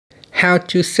how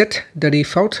to set the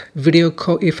default video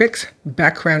call effects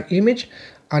background image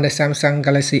on the Samsung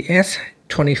Galaxy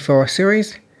S24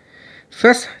 series.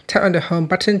 First, tap on the home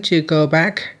button to go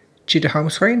back to the home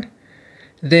screen.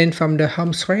 Then from the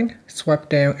home screen, swipe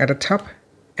down at the top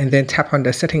and then tap on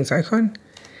the settings icon.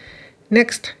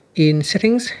 Next, in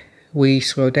settings, we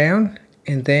scroll down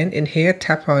and then in here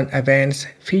tap on advanced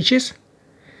features.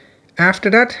 After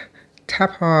that,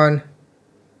 tap on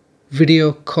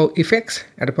video call effects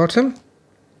at the bottom.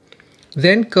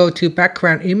 Then go to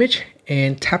background image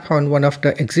and tap on one of the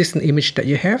existing image that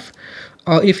you have.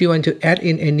 Or if you want to add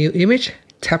in a new image,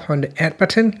 tap on the add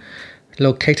button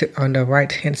located on the right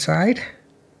hand side.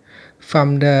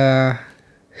 From the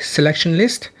selection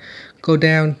list, go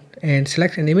down and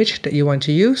select an image that you want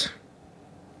to use.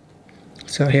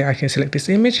 So here I can select this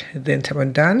image, then tap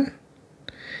on done.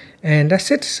 And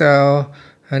that's it. So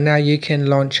now you can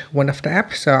launch one of the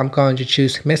apps. So I'm going to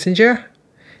choose Messenger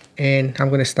and I'm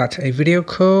going to start a video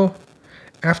call.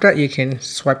 After that, you can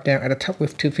swipe down at the top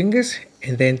with two fingers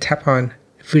and then tap on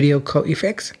video call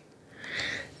effects.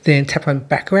 Then tap on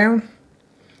background.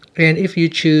 And if you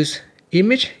choose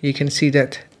image, you can see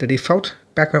that the default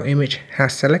background image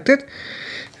has selected.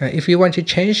 If you want to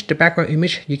change the background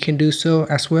image, you can do so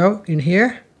as well in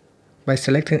here by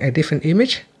selecting a different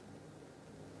image.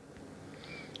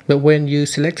 But when you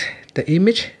select the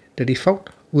image, the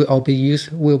default will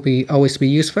always be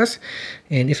used first.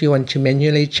 And if you want to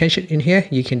manually change it in here,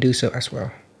 you can do so as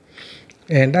well.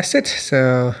 And that's it.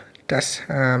 So that's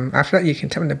after that, you can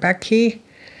tap on the back key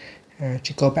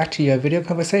to go back to your video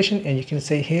conversation, and you can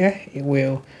see here it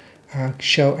will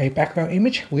show a background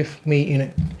image with me in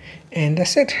it. And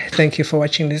that's it. Thank you for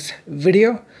watching this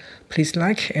video. Please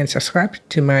like and subscribe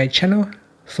to my channel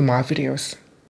for more videos.